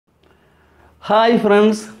Hi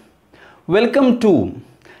friends, welcome to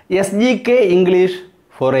SGK English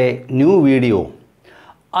for a new video.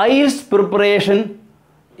 IELTS preparation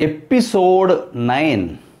episode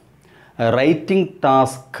 9, writing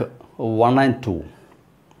task 1 and 2.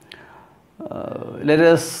 Let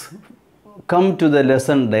us come to the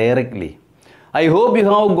lesson directly. I hope you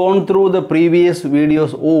have gone through the previous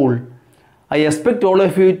videos all. I expect all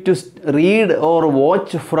of you to read or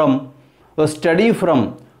watch from or study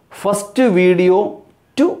from first video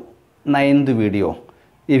to 9th video.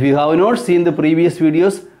 If you have not seen the previous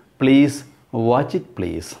videos, please watch it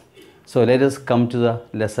please. So let us come to the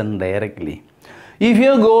lesson directly. If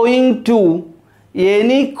you are going to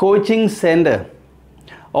any coaching center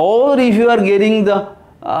or if you are getting the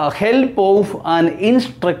help of an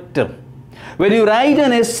instructor, when you write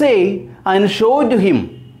an essay and show to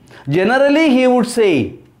him, generally he would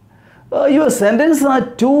say, your sentences are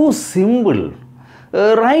too simple.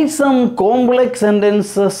 Write some complex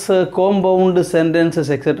sentences, compound sentences,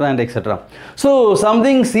 etc. and etc. So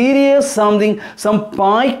something serious, some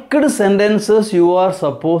packed sentences you are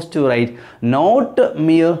supposed to write, not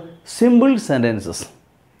mere simple sentences.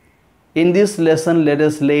 In this lesson, let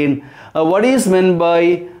us learn what is meant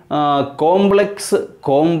by complex,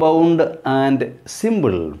 compound and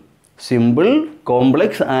simple. Simple,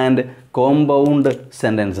 complex and compound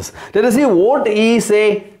sentences. Let us see what is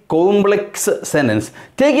a complex sentence.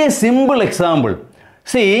 Take a simple example.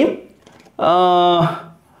 See,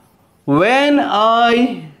 when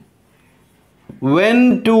I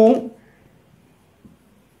went to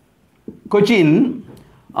Cochin,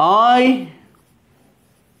 I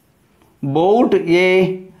bought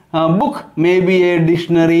a book, maybe a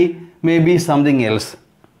dictionary, maybe something else.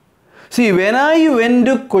 See, when I went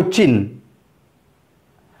to Cochin,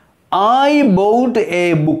 I bought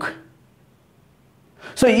a book.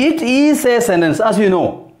 So it is a sentence, as you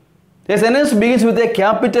know. A sentence begins with a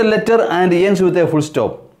capital letter and ends with a full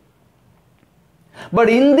stop. But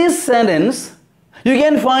in this sentence, you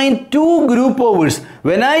can find two group of words.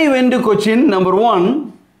 When I went to Cochin, number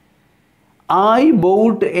 1, I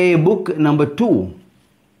bought a book, number 2.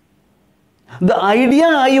 The idea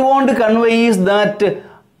I want to convey is that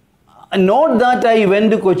not that I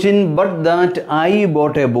went to Cochin, but that I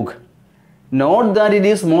bought a book. Not that it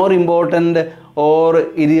is more important or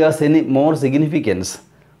it has any more significance.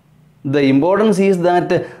 The importance is that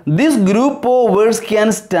this group of words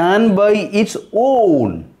can stand by its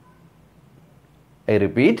own. I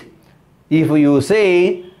repeat, if you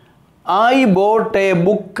say, I bought a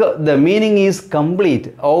book, the meaning is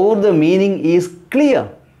complete or the meaning is clear.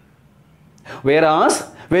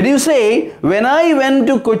 Whereas, when you say, when I went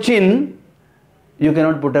to Cochin, you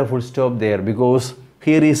cannot put a full stop there because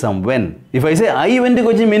here is some when. If I say, I went to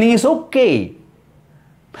Cochin, meaning is okay.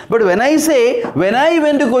 But when I say, when I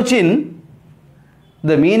went to Cochin,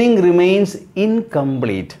 the meaning remains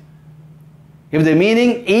incomplete. If the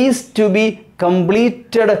meaning is to be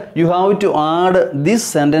completed, you have to add this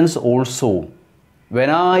sentence also. When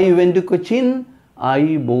I went to Cochin,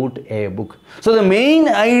 I bought a book. So the main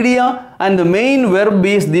idea and the main verb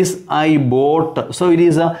is this I bought. So it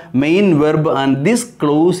is a main verb and this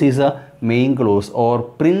clause is a main clause or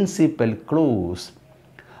principal clause.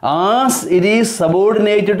 As it is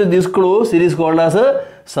subordinated to this clause, it is called as a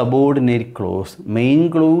subordinate clause. Main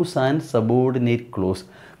clause and subordinate clause.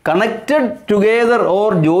 Connected together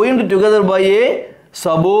or joined together by a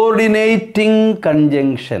subordinating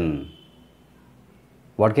conjunction.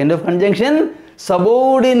 What kind of conjunction?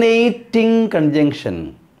 Subordinating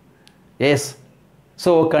conjunction. Yes.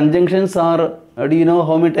 So conjunctions are, do you know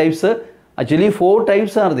how many types? Actually 4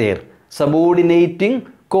 types are there.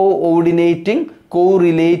 Subordinating, coordinating,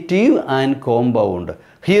 correlative and compound.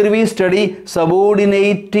 Here we study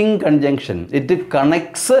subordinating conjunction. It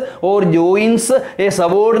connects or joins a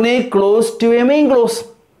subordinate clause to a main clause.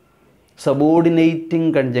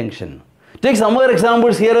 Subordinating conjunction. Take some other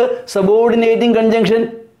examples here. Subordinating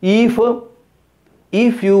conjunction.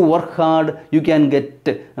 If you work hard, you can get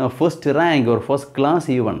first rank or first class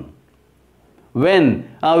even.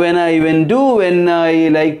 When I went to, when I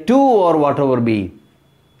like to or whatever be.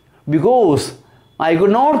 Because I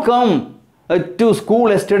could not come to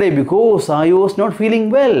school yesterday because I was not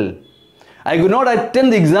feeling well. I could not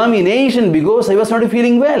attend the examination because I was not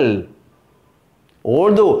feeling well.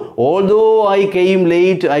 Although I came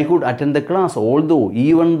late, I could attend the class.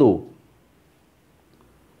 Even though.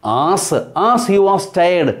 As he was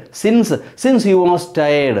tired, since he was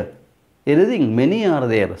tired. Anything, many are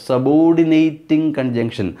there. Subordinating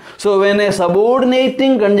conjunction. So when a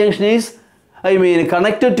subordinating conjunction is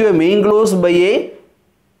connected to a main clause by a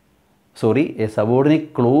a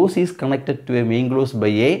subordinate clause is connected to a main clause by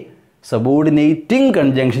a subordinating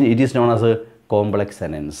conjunction, it is known as a complex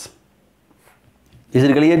sentence. Is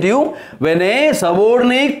it clear to you? When a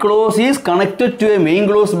subordinate clause is connected to a main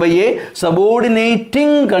clause by a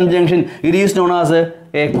subordinating conjunction, it is known as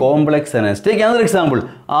a complex sentence. Take another example.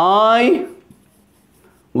 I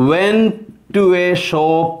went to a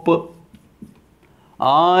shop.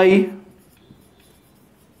 I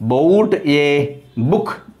bought a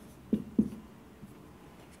book.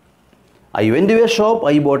 I went to a shop.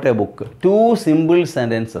 I bought a book. Two simple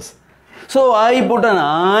sentences. So I put an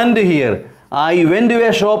and here. I went to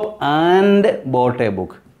a shop and bought a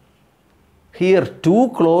book. Here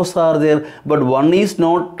two clauses are there, but one is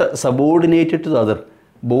not subordinated to the other.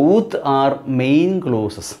 Both are main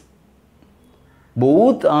clauses.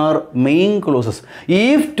 Both are main clauses.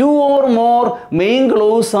 If two or more main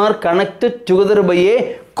clauses are connected together by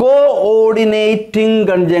a coordinating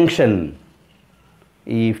conjunction,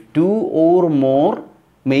 if two or more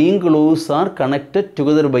main clauses are connected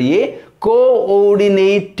together by a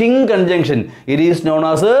coordinating conjunction, it is known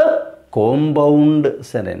as a compound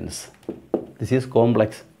sentence. This is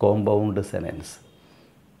complex compound sentence.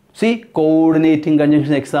 See, coordinating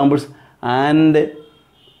conjunction examples: and,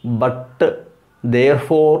 but,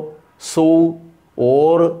 therefore, so,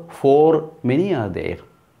 or, for, many are there.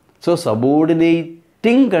 So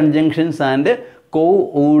subordinating conjunctions and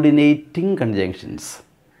coordinating conjunctions.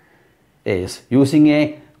 Yes, using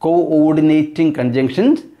a coordinating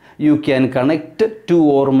conjunction, you can connect two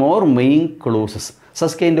or more main clauses.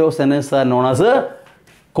 Such kind of sentences are known as a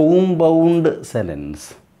compound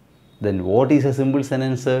sentence. Then what is a simple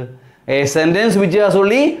sentence? A sentence which has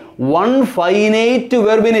only one finite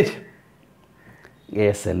verb in it.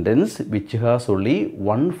 A sentence which has only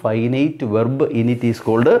one finite verb in it is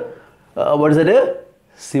called what is it? A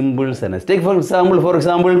simple sentence. Take for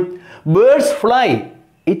example, birds fly.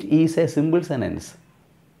 It is a simple sentence.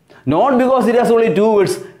 Not because it has only two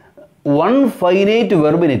words, one finite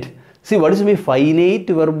verb in it. See, what is a finite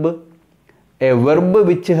verb? A verb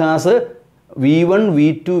which has a V1,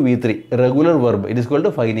 V2, V3, regular verb. It is called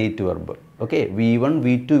a finite verb. Okay, V1,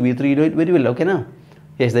 V2, V3, you know it very well. Okay, now?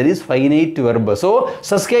 Yes, that is finite verb. So,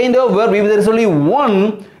 such kind of verb, if there is only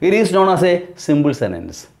one, it is known as a simple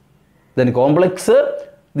sentence. Then complex,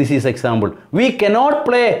 this is example. We cannot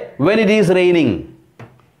play when it is raining.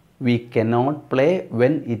 We cannot play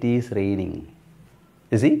when it is raining.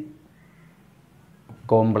 You see?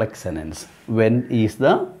 Complex sentence. When is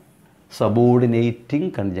the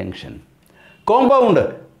subordinating conjunction.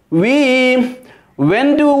 Compound. We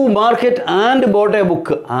went to market and bought a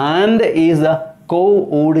book. And is the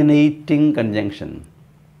coordinating conjunction.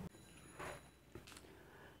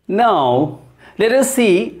 Now, let us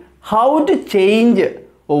see how to change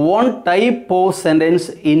one type of sentence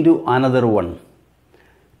into another one.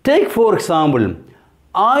 Take for example,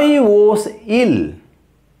 I was ill.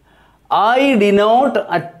 I did not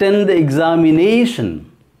attend the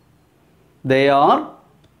examination. They are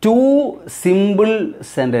two simple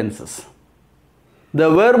sentences. The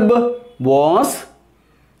verb was,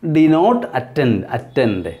 did not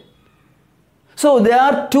attend. So there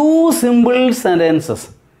are two simple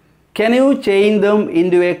sentences. Can you change them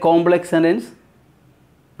into a complex sentence?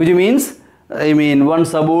 Which means, one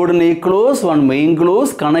subordinate clause, one main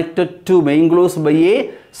clause connected to main clause by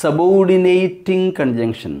a subordinating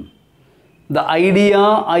conjunction. The idea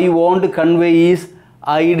I want to convey is,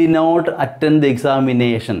 I did not attend the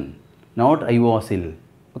examination, not I was ill.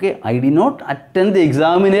 Okay, I did not attend the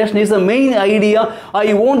examination is the main idea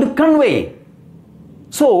I want to convey.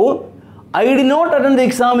 So, I did not attend the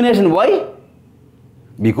examination. Why?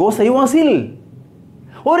 Because I was ill.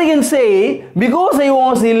 Or you can say, because I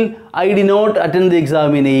was ill, I did not attend the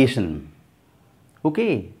examination.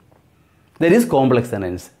 Okay. That is complex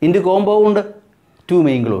sentence. Into compound, two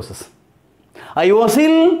main clauses. I was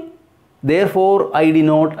ill, therefore I did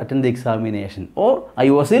not attend the examination. Or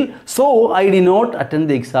I was ill, so I did not attend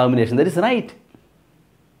the examination. That is right.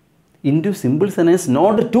 Into simple sentence,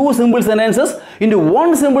 not two simple sentences, into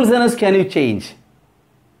one simple sentence can you change.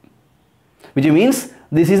 Which means,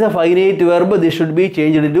 this is a finite verb, this should be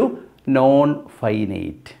changed into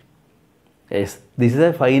non-finite. Yes, this is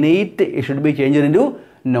a finite, it should be changed into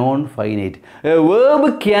non-finite. A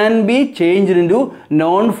verb can be changed into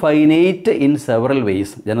non-finite in several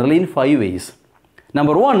ways, generally in 5 ways.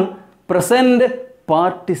 Number 1, present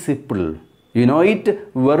participle. You know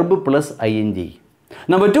it, verb plus ing.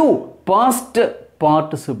 Number 2, past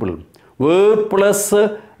participle. Verb plus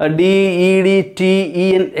d, ed,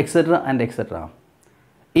 t, en, etc. and etc.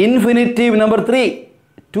 Infinitive number 3,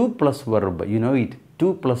 2 plus verb. You know it,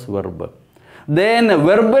 2 plus verb. Then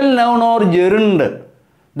verbal noun or gerund.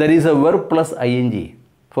 There is a verb plus ing.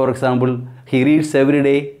 For example, he reads every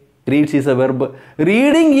day. Reads is a verb.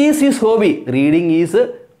 Reading is his hobby. Reading is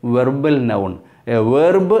a verbal noun. A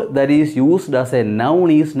verb that is used as a noun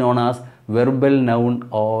is known as verbal noun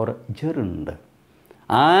or gerund.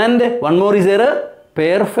 And one more is there a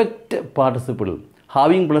perfect participle.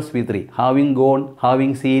 Having plus V3. Having gone,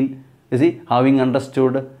 having seen, you see, having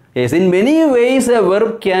understood. Yes, in many ways a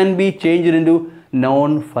verb can be changed into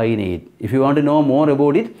non-finite. If you want to know more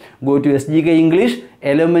about it, go to SGK English,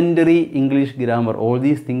 elementary English grammar. All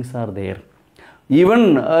these things are there. Even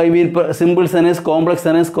simple sentence, complex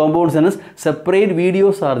sentence, compound sentence, separate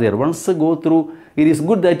videos are there. Once go through, it is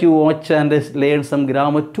good that you watch and learn some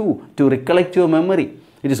grammar too, to recollect your memory.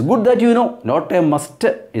 It is good that you know, not a must.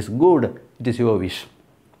 It's good. It is your wish.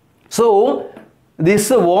 So, this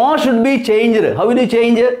was should be changed. How will you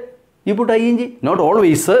change? You put ing. Not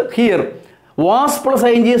always. Here, was plus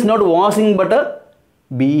ing is not wasing but a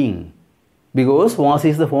being. Because was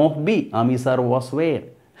is the form of be. Amis are was were.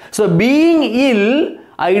 So, being ill,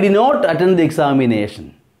 I did not attend the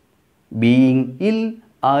examination. Being ill,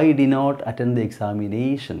 I did not attend the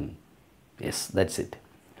examination. Yes, that's it.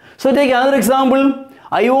 So, take another example.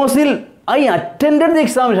 I was ill. I attended the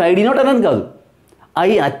examination. I did not attend. I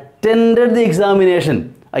attended the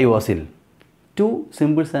examination. I was ill. Two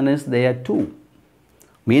simple sentences, they are two.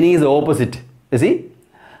 Meaning is the opposite. You see?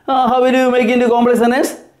 How will you make into complex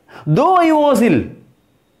sentence? Though I was ill,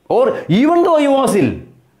 or even though I was ill,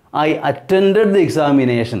 I attended the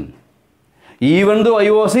examination. Even though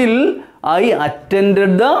I was ill, I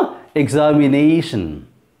attended the examination.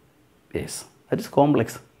 Yes, that is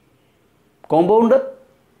complex. Compound.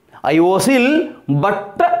 I was ill,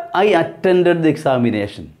 but I attended the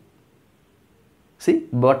examination. See,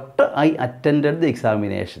 but I attended the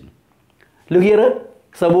examination. Look here,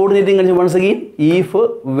 subordinating conjunction once again. If,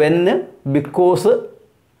 when, because,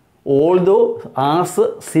 although, as,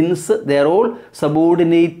 since, they are all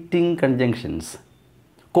subordinating conjunctions.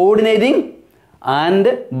 Coordinating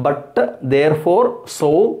and, but, therefore,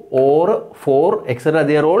 so, or, for, etc.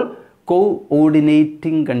 They are all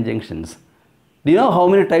coordinating conjunctions. Do you know how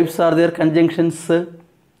many types are there conjunctions?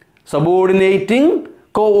 Subordinating,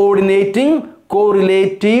 coordinating,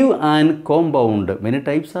 correlative and compound. Many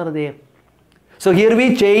types are there. So here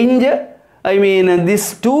we change,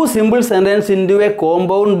 these two simple sentences into a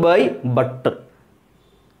compound by but.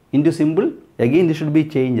 Into simple, again this should be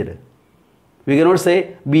changed. We cannot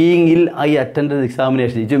say being ill, I attended the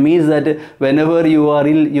examination. It means that whenever you are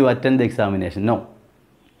ill, you attend the examination. No.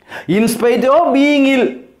 In spite of being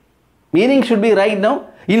ill, meaning should be right now.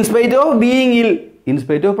 In spite of being ill, in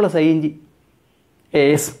spite of plus ing.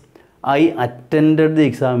 Yes, I attended the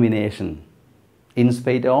examination. In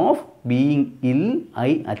spite of being ill,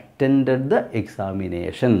 I attended the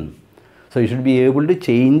examination. So you should be able to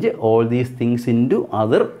change all these things into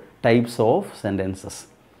other types of sentences.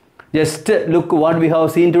 Just look what we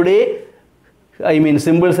have seen today.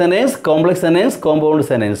 Simple sentence, complex sentence, compound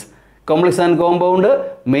sentence. Complex and compound,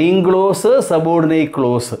 main clause, subordinate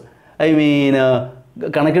clause.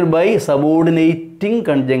 Connected by subordinating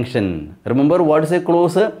conjunction. Remember what is a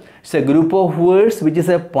clause? It's a group of words which is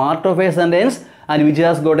a part of a sentence and which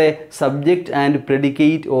has got a subject and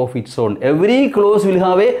predicate of its own. Every clause will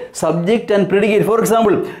have a subject and predicate. For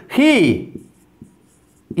example, he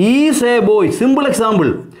is a boy. Simple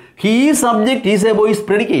example. He is subject, he is a boy is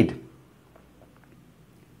predicate.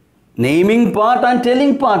 Naming part and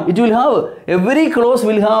telling part. It will have, every clause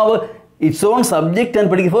will have its own subject and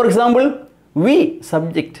predicate. For example, we,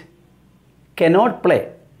 subject, cannot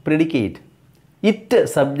play, predicate. It,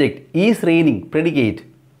 subject, is raining, predicate.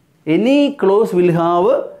 Any clause will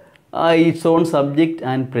have its own subject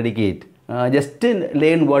and predicate. Just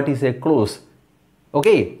learn what is a clause.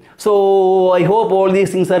 Okay, so I hope all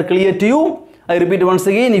these things are clear to you. I repeat once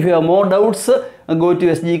again, if you have more doubts, go to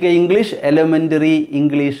SGK English, elementary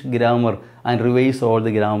English grammar and revise all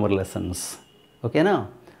the grammar lessons. Okay now?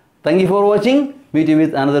 Thank you for watching. Meet you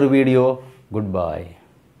with another video. Goodbye.